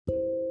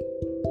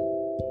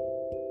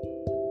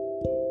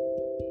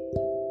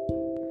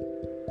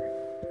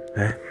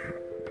Okay.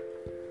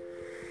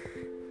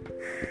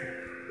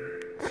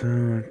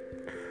 So,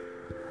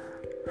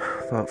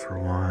 I thought for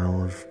a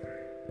while of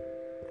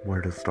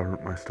where to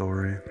start my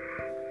story.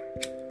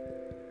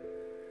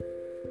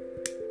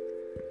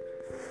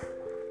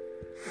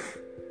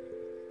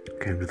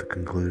 Came to the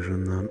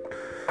conclusion that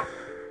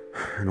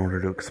in order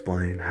to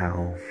explain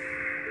how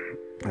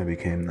I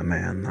became the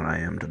man that I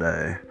am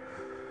today,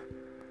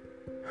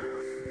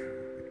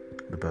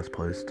 the best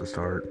place to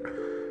start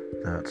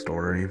that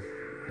story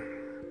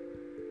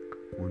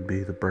would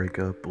be the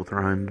breakup with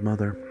Ryan's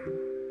mother.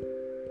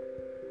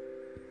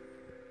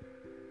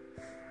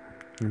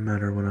 I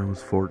met her when I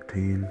was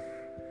 14,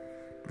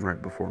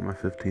 right before my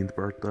 15th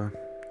birthday.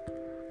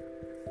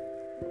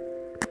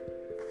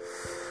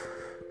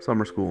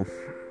 Summer school.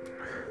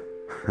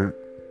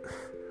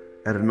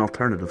 At an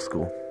alternative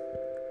school.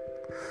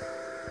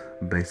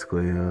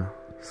 Basically a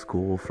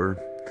school for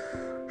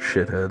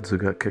shitheads who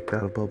got kicked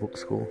out of public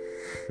school.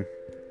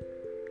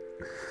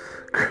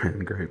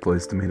 Great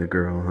place to meet a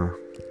girl, huh?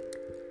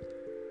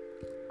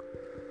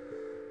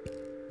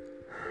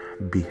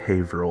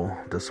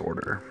 Behavioral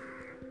disorder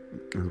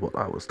is what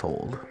I was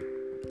told.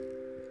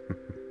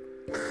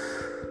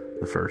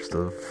 The first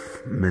of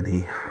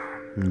many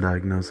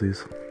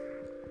diagnoses.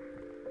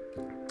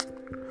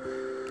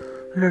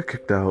 I got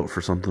kicked out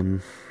for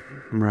something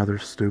rather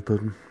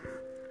stupid.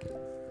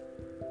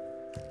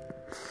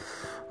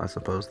 I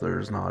suppose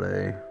there's not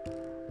a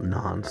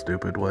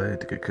non-stupid way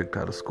to get kicked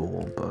out of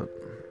school, but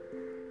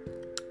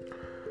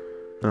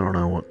I don't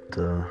know what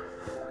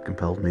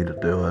compelled me to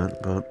do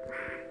it, but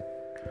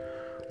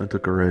I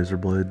took a razor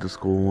blade to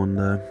school one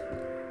day.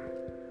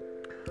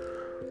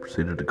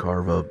 Proceeded to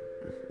carve up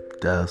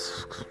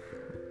desks,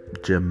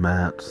 gym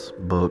mats,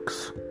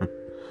 books.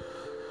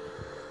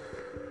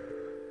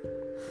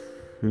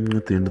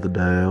 At the end of the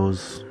day, I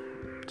was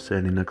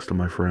standing next to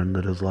my friend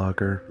at his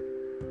locker.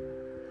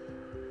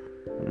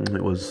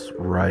 It was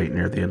right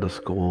near the end of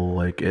school,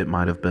 like it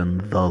might have been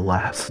the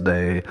last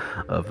day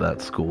of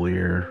that school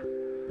year.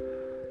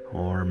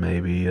 Or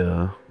maybe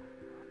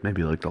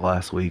like the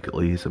last week at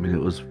least. I mean,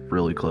 it was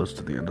really close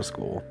to the end of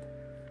school.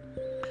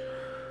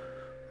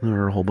 There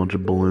were a whole bunch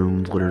of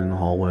balloons littered in the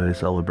hallway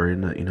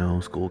celebrating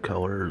it, school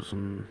colors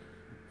and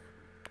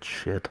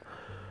shit.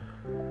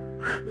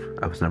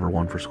 I was never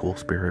one for school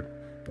spirit.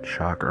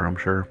 Shocker, I'm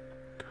sure.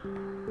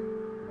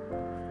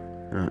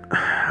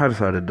 I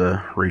decided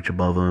to reach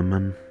above him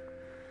and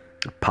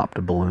popped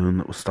a balloon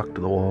that was stuck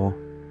to the wall.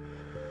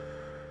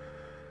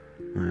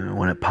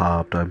 When it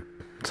popped, I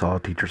saw a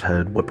teacher's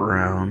head whip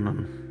around,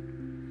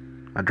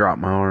 and I dropped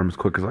my arm as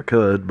quick as I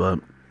could, but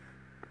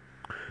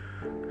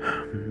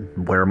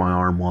where my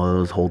arm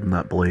was, holding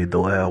that blade the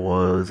way I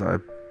was, I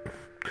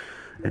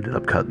ended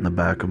up cutting the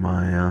back of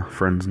my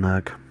friend's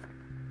neck.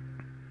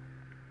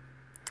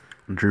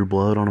 Drew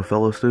blood on a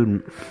fellow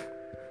student.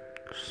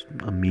 Just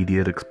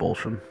immediate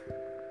expulsion.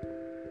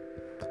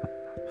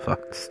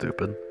 Fuck,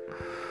 stupid.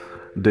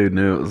 Dude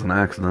knew it was an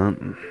accident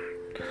and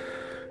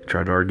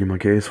tried to argue my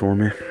case for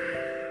me.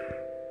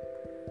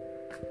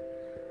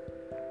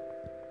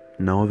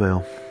 No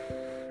avail.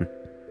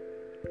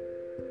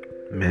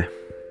 Meh.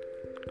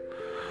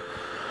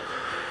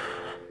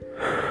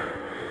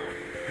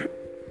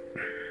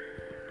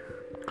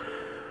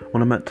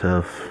 When I met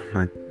Tiff,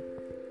 I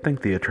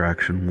think the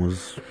attraction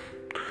was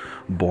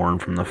born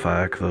from the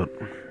fact that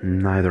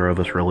neither of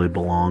us really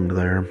belonged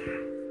there.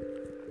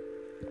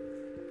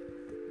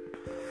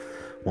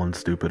 One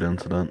stupid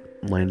incident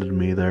landed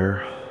me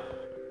there.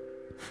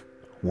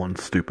 One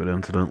stupid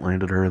incident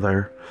landed her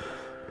there.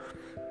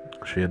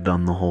 She had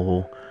done the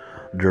whole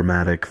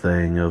dramatic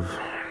thing of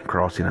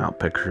crossing out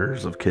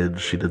pictures of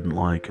kids she didn't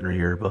like in her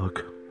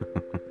yearbook.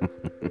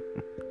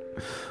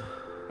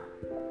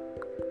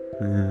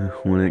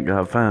 When it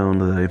got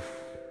found, they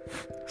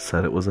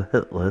said it was a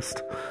hit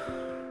list,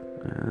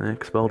 and they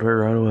expelled her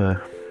right away.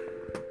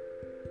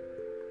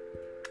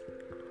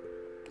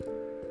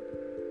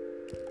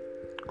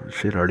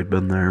 She'd already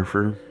been there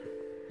for,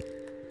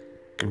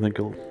 I think,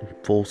 a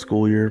full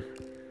school year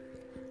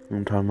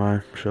one time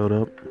I showed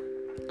up.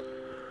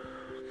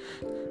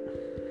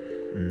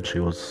 And she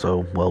was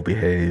so well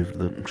behaved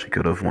that she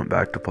could have went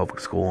back to public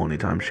school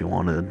anytime she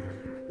wanted.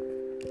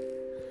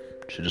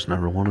 She just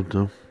never wanted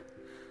to.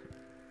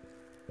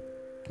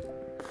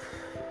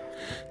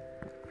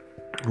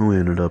 We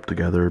ended up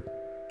together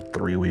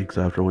 3 weeks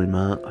after we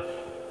met.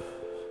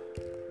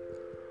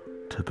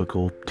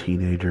 Typical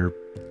teenager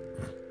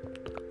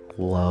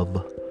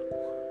love.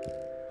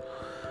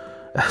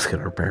 Asking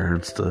our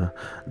parents to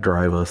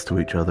drive us to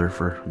each other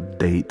for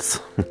dates.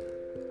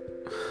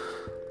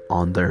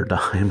 On their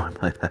dime, I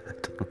might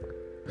add.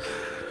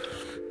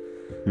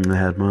 And I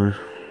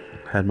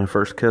had my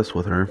first kiss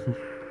with her.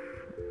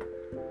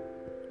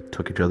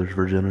 Took each other's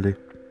virginity.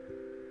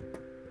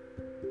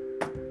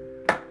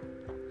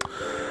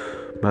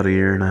 About a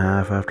year and a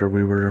half after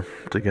we were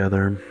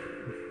together,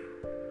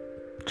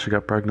 she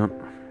got pregnant.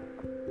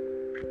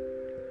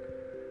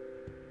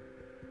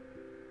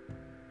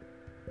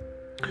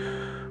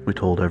 We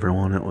told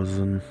everyone it was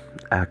an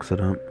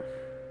accident.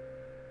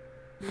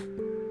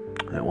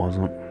 it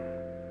wasn't.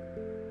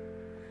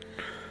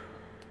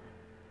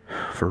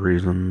 For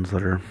reasons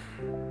that are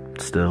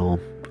still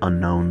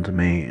unknown to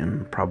me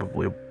and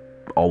probably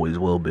always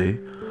will be.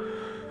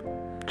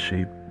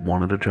 She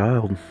wanted a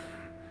child.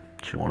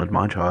 She wanted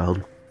my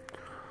child.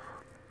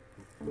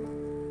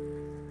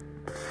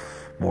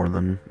 More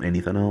than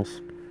anything else.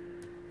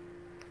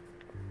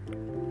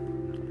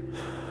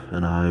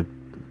 And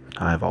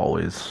I've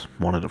always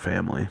wanted a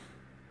family.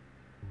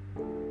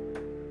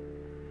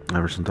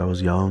 Ever since I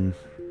was young.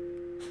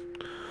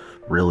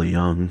 Really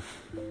young.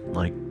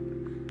 Like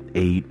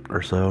 8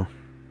 or so.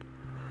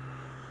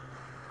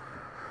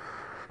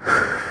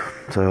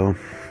 So,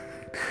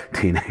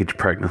 teenage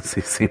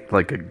pregnancy seemed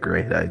like a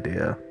great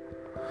idea.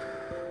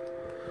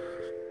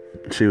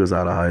 She was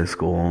out of high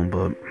school,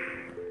 but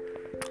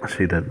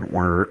she didn't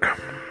work.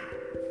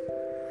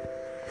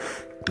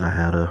 I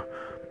had a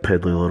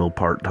piddly little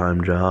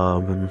part-time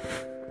job and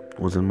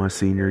was in my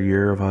senior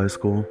year of high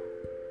school.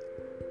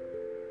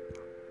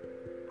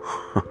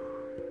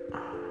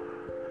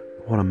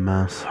 What a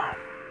mess.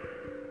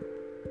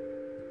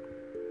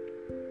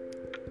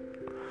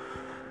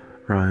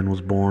 Ryan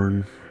was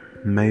born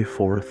May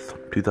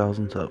 4th,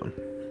 2007.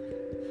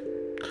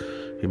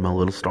 He's my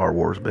little Star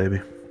Wars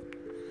baby.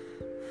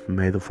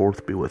 May the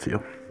 4th be with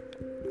you.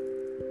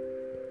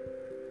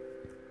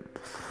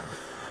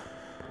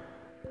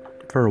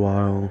 For a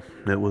while,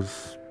 it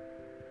was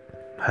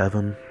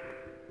heaven.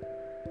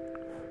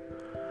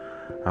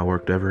 I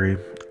worked every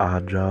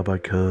odd job I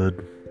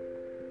could.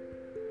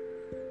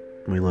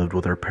 We lived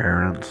with our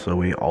parents, so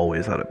we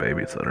always had a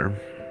babysitter.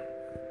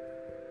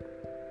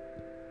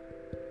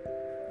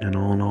 And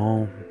all in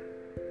all,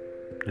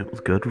 it was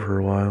good for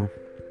a while.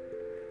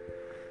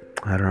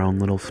 Had our own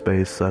little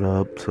space set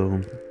up,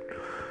 so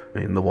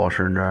the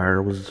washer and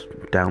dryer was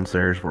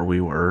downstairs where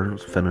we were. It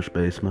was a finished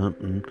basement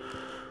and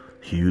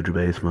huge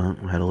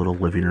basement. We had a little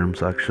living room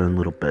section,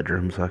 little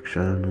bedroom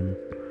section, and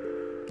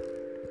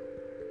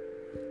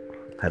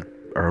had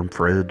our own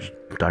fridge,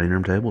 dining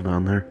room table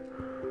down there.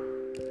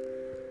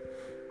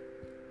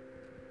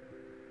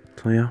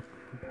 So yeah,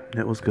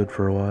 it was good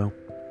for a while.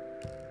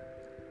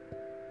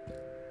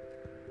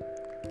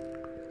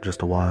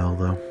 Just a while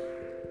though.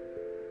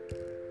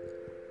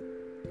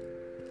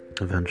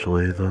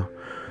 Eventually the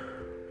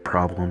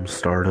problems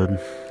started.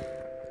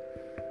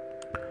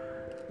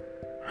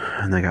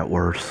 And they got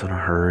worse in a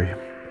hurry.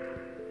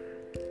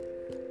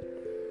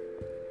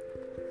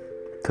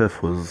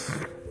 Tiff was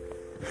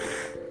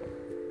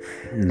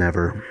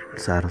never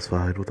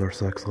satisfied with our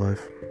sex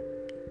life.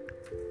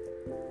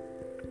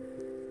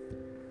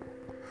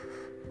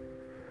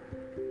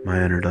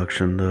 My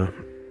introduction to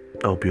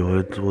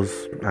opioids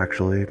was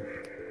actually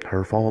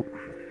her fault.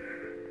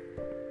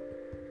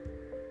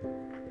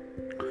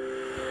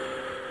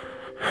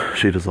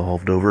 She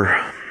dissolved over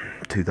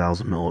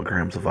 2,000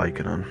 milligrams of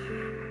Vicodin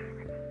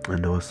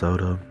into a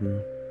soda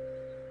and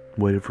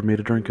waited for me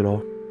to drink it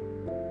all.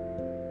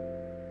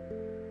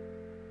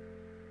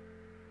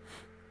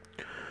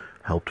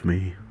 Helped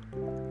me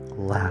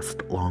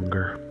last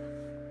longer.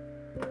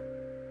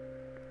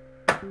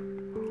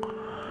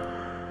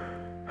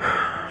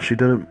 She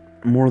did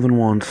it more than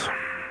once.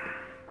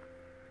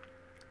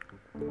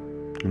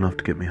 Enough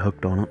to get me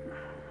hooked on it.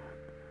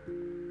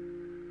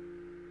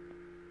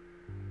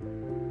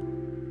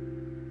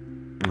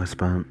 I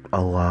spent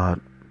a lot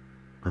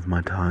of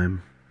my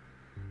time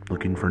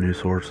looking for new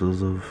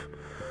sources of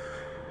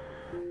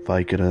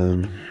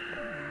Vicodin,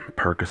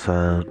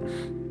 Percocet,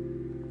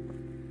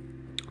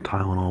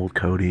 Tylenol with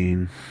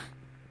codeine,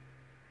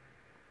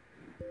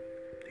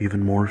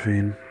 even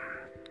morphine.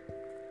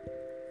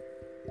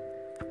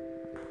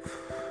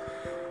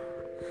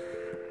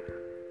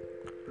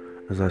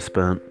 As I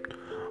spent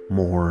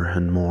more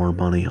and more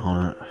money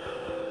on it,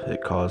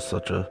 it caused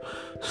such a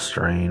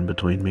strain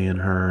between me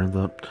and her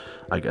that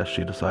I guess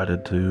she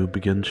decided to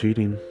begin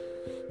cheating.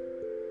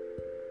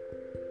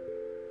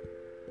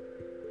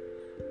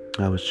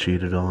 I was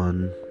cheated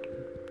on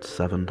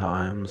 7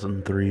 times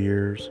in 3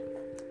 years.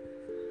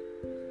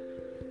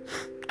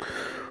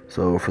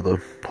 So for the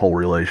whole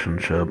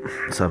relationship,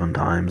 7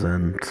 times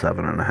in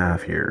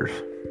 7.5 years.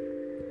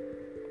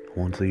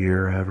 Once a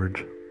year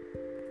average.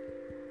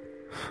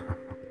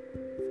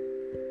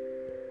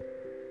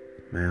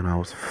 Man, I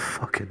was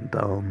fucking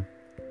dumb.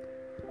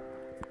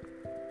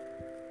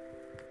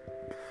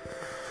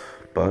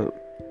 But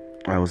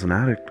I was an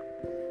addict.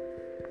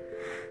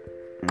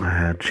 I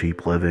had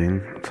cheap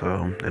living,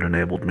 so it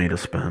enabled me to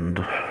spend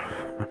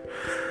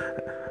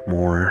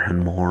more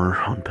and more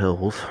on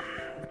pills.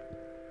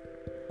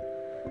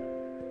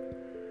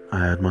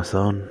 I had my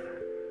son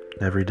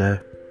every day.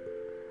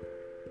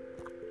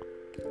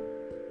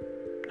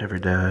 Every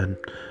day I'd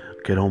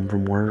get home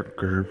from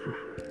work, or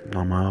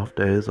on my off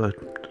days I'd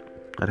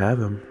have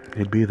him.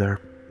 He'd be there.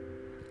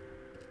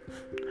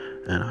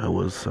 And I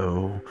was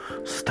so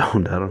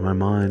stoned out of my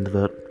mind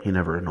that he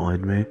never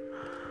annoyed me.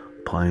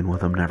 Playing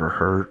with him never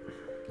hurt.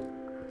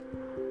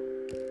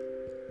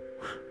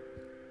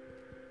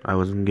 I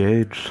was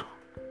engaged.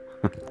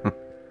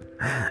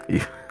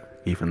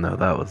 Even though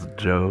that was a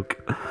joke.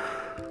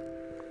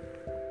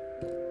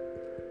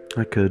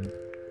 I could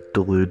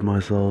delude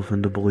myself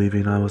into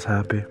believing I was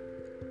happy.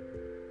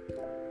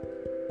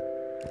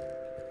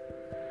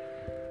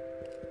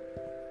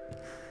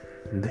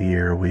 The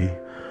year we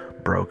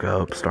broke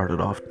up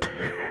started off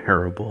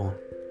terrible.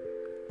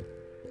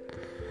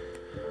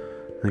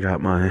 I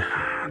got my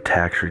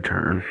tax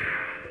return.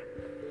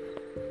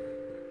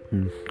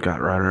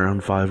 Got right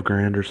around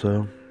 $5,000 or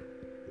so.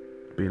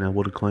 Being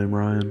able to claim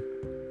Ryan.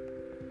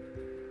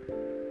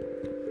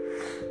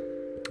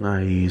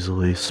 I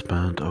easily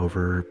spent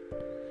over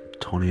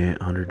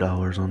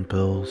 $2,800 on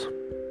pills.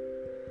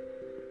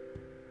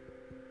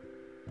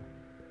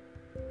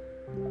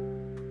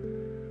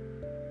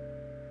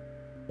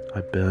 I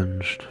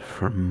binged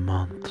for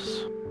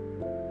months.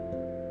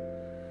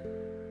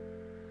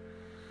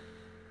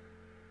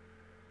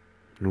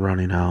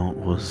 Running out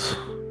was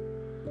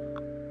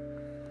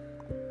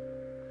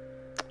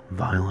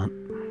violent.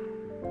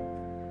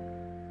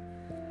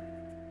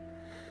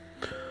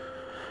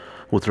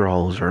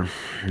 Withdrawals are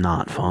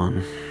not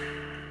fun.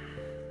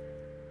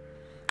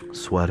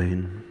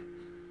 Sweating,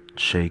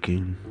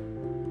 shaking,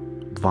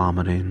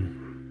 vomiting,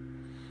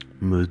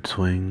 mood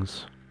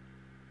swings.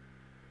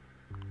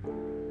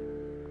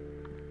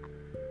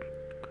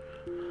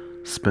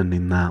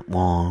 Spending that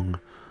long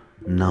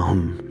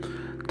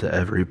numb to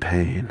every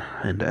pain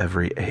and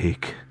every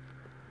ache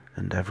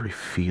and every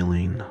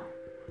feeling.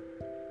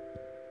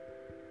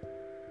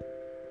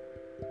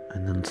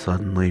 And then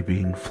suddenly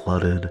being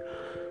flooded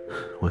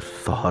with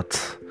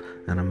thoughts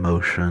and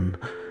emotion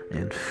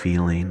and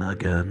feeling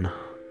again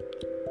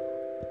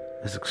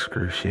is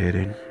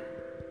excruciating.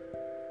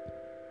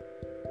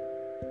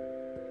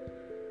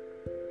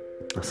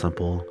 A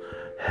simple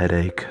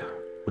headache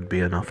would be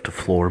enough to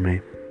floor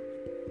me.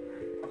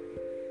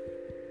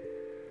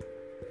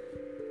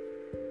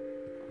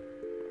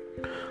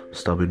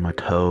 Stubbing my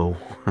toe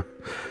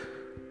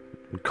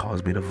would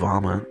cause me to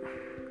vomit.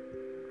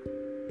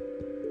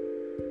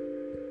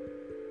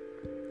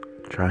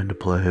 Trying to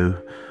play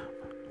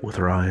with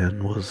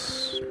Ryan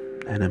was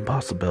an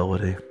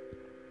impossibility.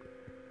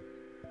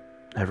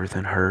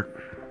 Everything hurt.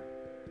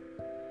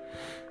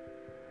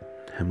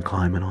 Him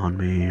climbing on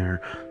me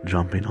or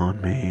jumping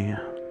on me.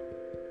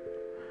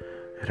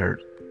 It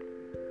hurt.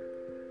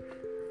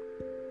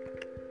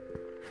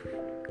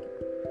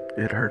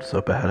 It hurt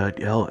so bad I'd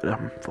yell at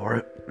him for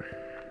it.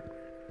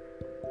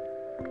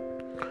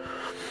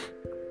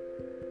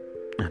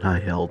 And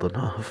I yelled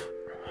enough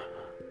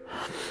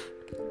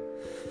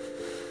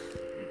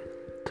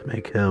to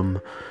make him,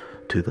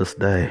 to this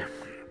day,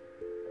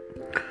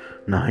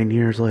 9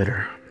 years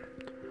later,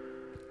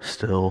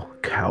 still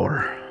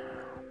cower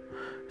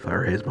if I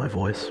raise my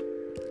voice.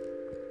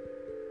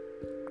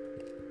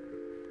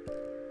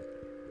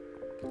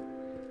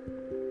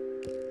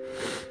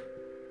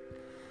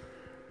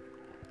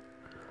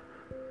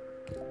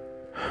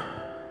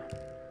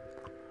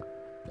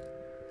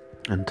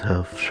 And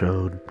Tev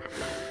showed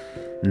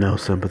no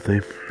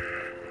sympathy.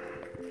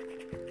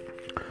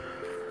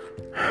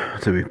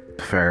 To be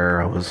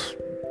fair, I was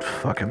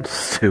fucking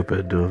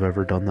stupid to have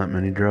ever done that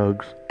many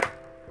drugs.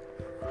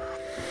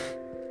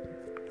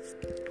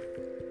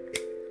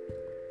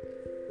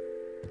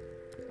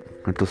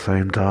 At the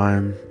same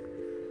time,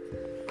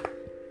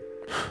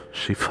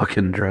 she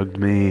fucking drugged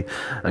me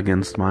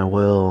against my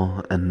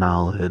will and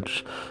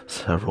knowledge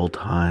several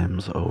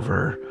times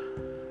over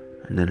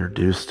and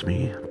introduced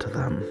me to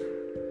them.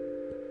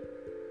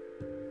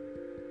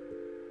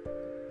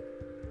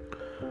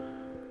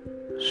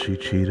 She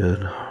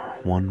cheated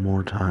one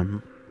more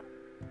time,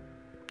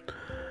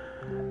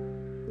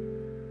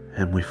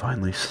 and we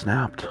finally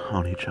snapped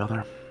on each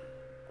other.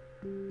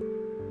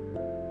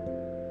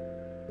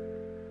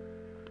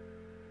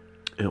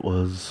 It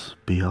was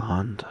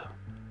beyond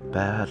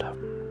bad.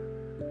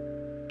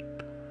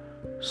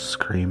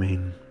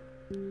 Screaming,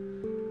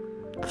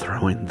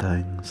 throwing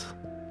things.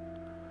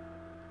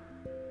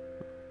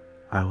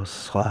 I was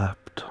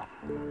slapped.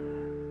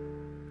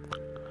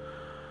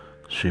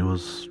 She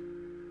was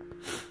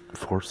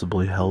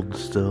forcibly held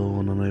still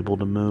and unable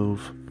to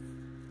move.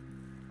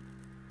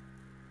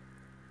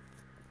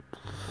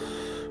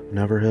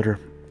 Never hit her.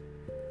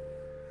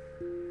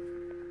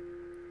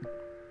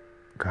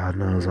 God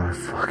knows I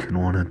fucking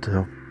wanted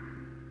to.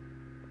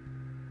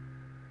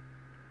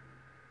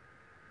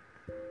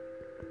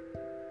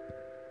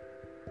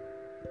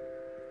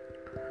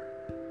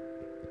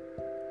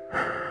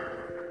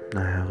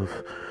 I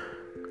have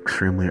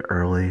extremely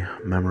early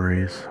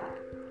memories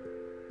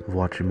of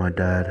watching my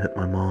dad hit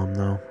my mom,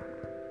 though.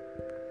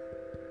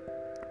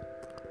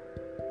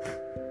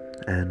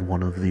 And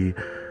one of the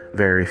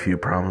very few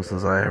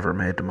promises I ever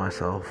made to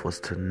myself was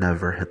to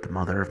never hit the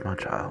mother of my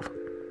child.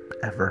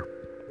 Ever.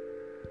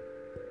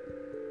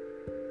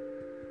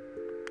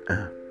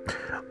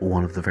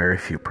 One of the very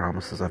few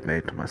promises I've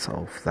made to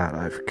myself that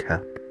I've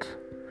kept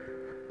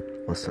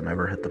was to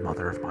never hit the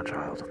mother of my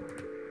child.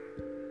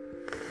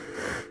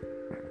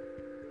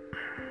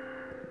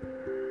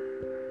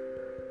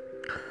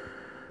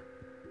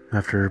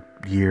 After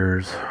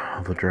years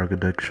of a drug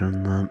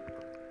addiction that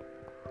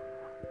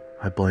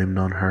I blamed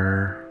on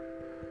her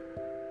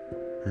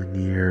and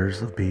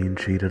years of being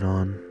cheated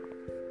on.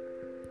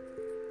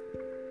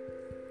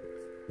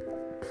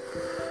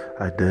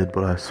 I did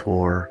what I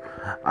swore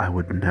I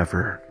would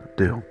never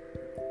do.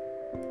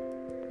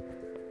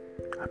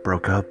 I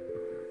broke up.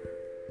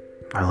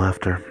 I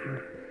left her.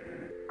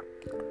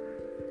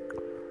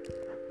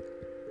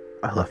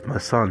 I left my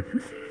son.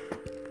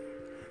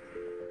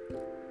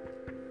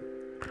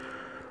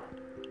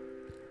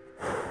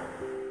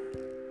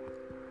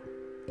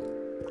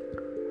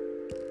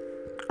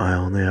 I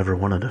only ever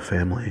wanted a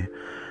family,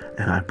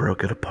 and I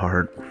broke it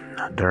apart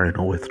during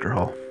a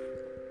withdrawal.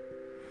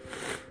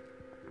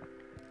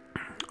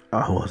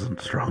 I wasn't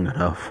strong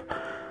enough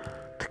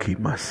to keep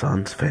my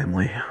son's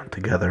family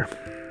together.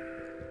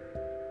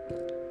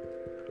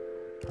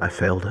 I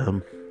failed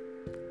him.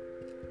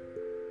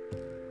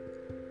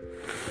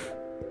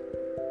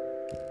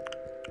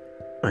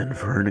 And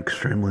for an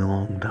extremely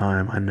long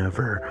time, I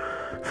never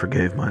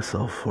forgave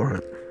myself for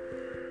it.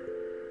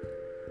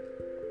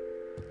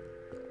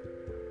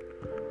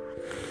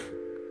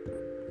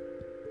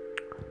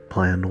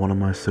 Planned one of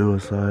my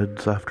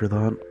suicides after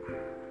that.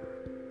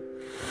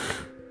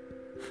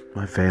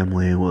 My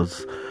family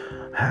was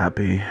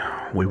happy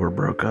we were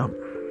broke up.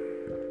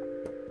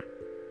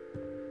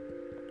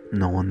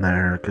 No one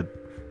there could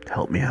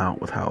help me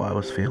out with how I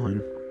was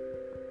feeling.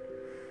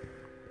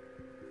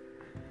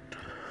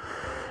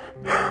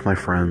 My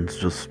friends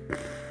just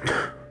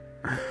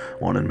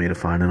wanted me to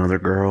find another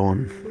girl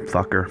and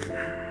fuck her.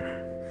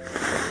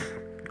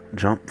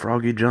 Jump,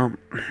 froggy, jump,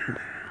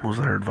 was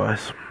their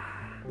advice.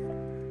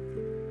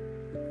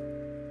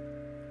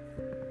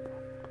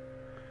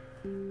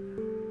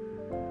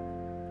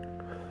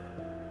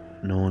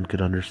 No one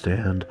could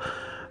understand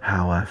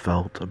how I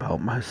felt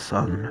about my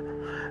son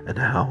and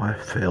how I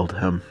failed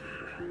him.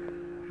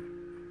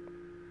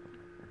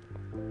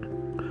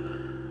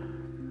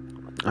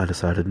 I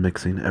decided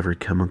mixing every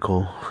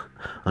chemical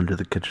under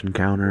the kitchen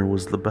counter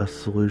was the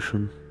best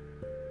solution.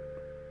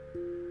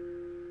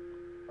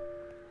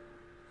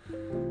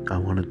 I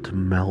wanted to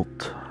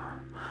melt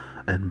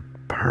and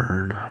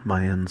burn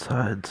my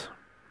insides.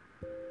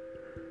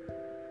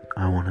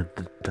 I wanted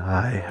to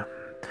die,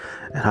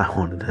 and I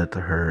wanted it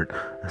to hurt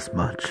as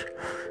much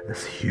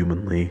as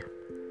humanly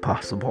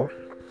possible,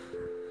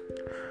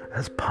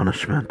 as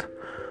punishment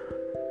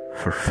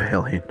for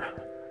failing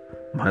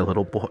my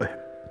little boy.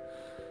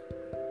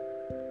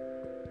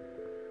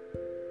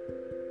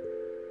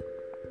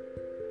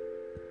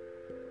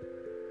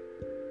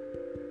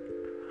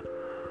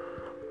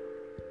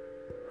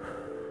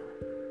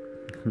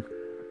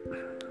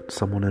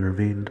 Someone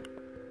intervened.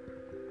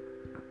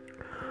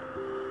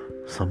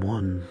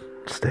 Someone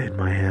stayed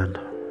my hand.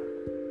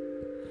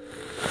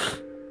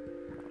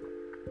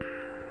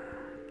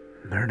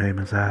 Their name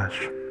is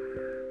Ash.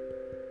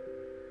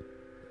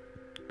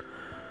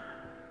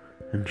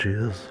 And she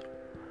is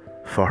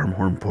far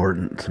more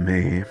important to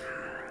me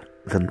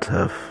than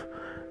Tiff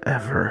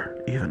ever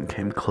even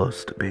came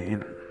close to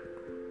being.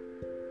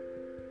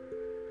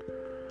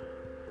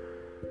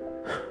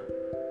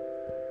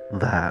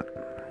 That,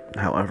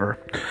 however,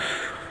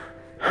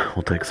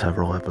 will take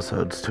several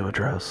episodes to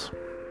address.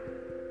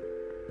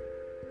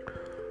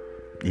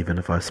 Even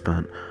if I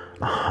spent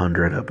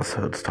 100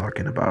 episodes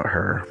talking about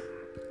her,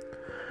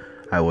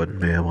 I wouldn't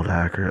be able to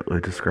accurately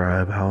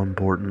describe how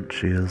important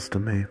she is to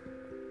me.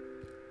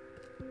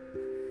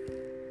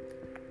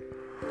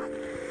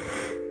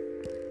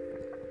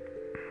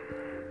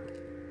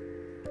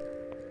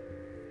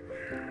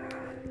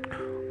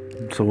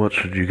 So what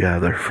should you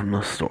gather from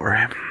this story?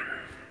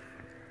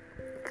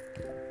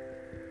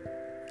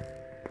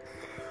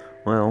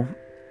 Well,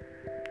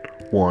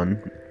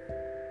 1,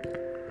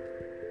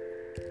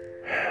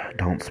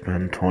 don't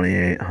spend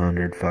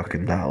 $2,800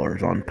 fucking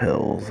dollars on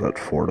pills at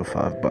 $4 to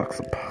 $5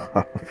 a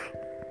pop.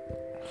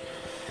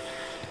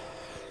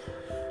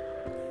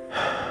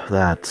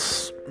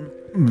 That's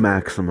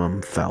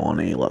maximum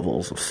felony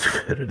levels of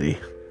stupidity.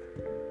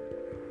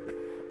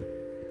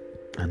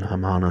 And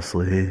I'm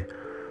honestly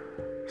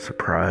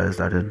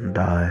surprised I didn't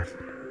die.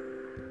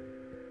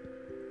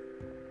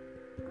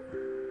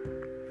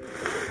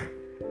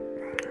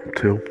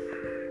 2,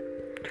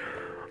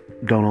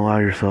 don't allow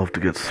yourself to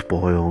get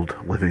spoiled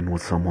living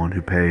with someone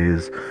who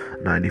pays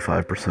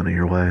 95% of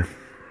your way.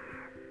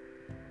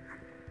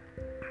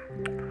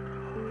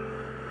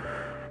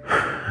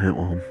 It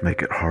will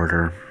make it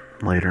harder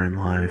later in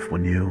life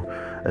when you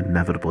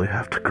inevitably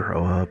have to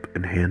grow up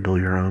and handle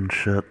your own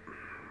shit.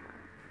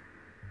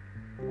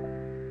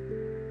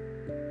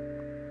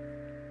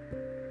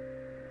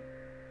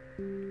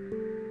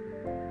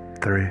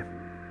 3,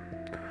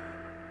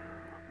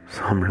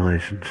 some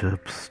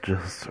relationships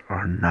just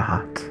are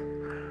not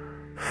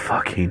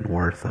fucking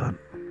worth it.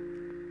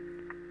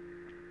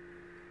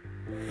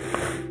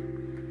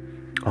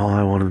 All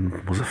I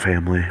wanted was a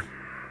family.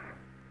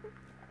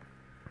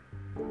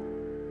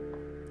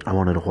 I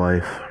wanted a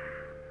wife,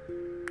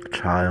 a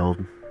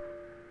child,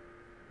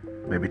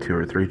 maybe 2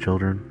 or 3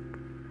 children,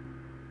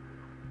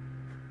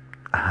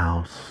 a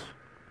house,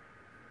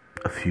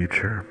 a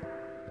future.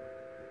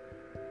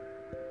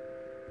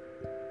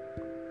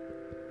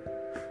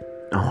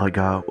 all I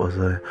got was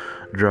a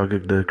drug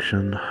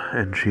addiction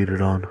and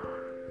cheated on.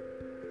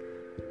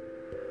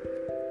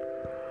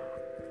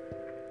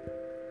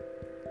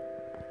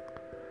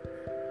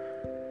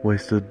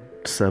 Wasted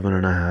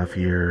 7.5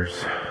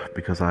 years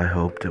because I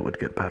hoped it would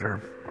get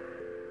better.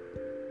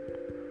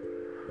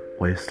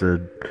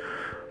 Wasted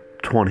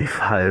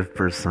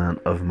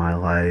 25% of my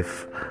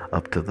life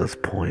up to this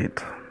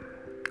point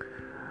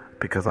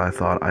because I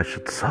thought I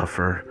should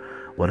suffer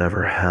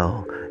whatever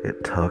hell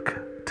it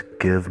took to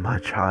give my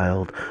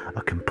child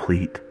a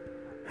complete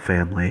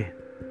family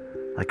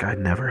like I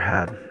never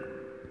had.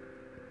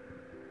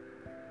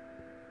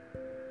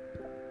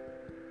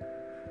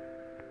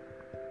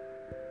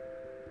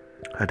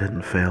 I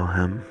didn't fail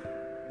him.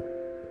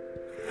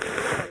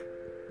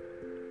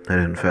 I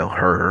didn't fail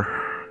her.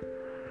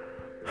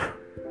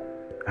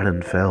 I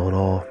didn't fail at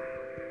all.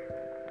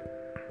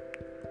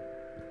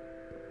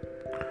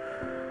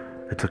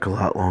 It took a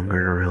lot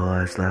longer to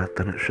realize that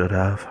than it should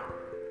have.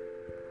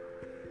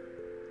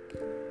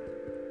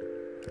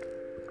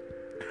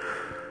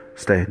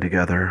 Staying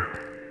together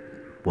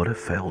would have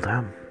failed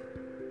him.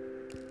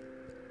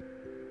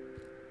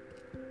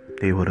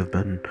 He would have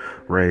been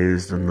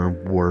raised in the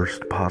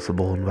worst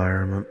possible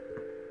environment.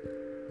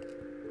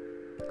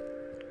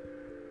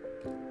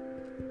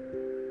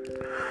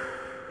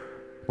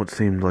 What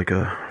seemed like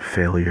a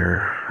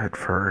failure at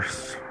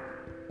first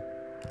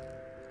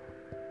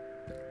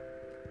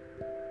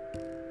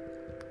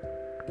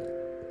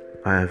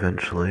I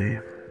eventually,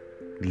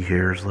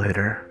 years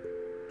later,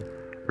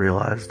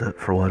 realized it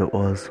for what it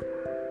was.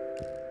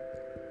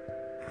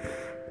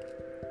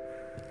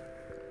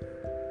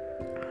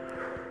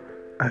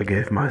 I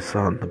gave my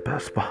son the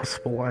best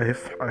possible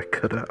life I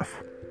could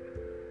have.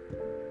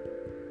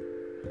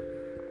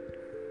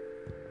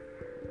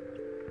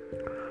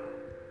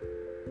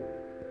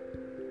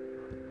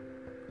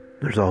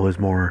 There's always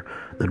more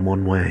than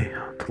one way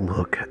to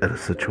look at a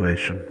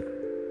situation.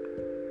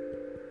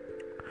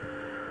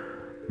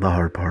 The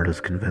hard part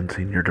is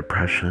convincing your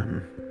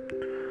depression,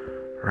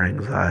 or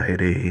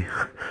anxiety,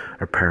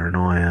 or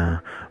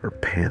paranoia, or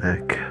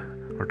panic,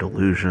 or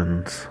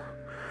delusions,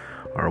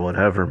 or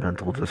whatever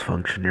mental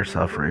dysfunction you're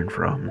suffering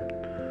from,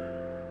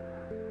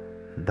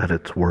 that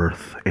it's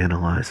worth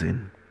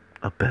analyzing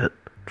a bit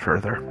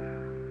further.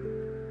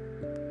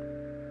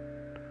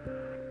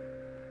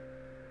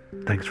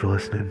 Thanks for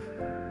listening.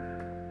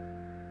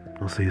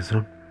 I'll see you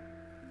soon.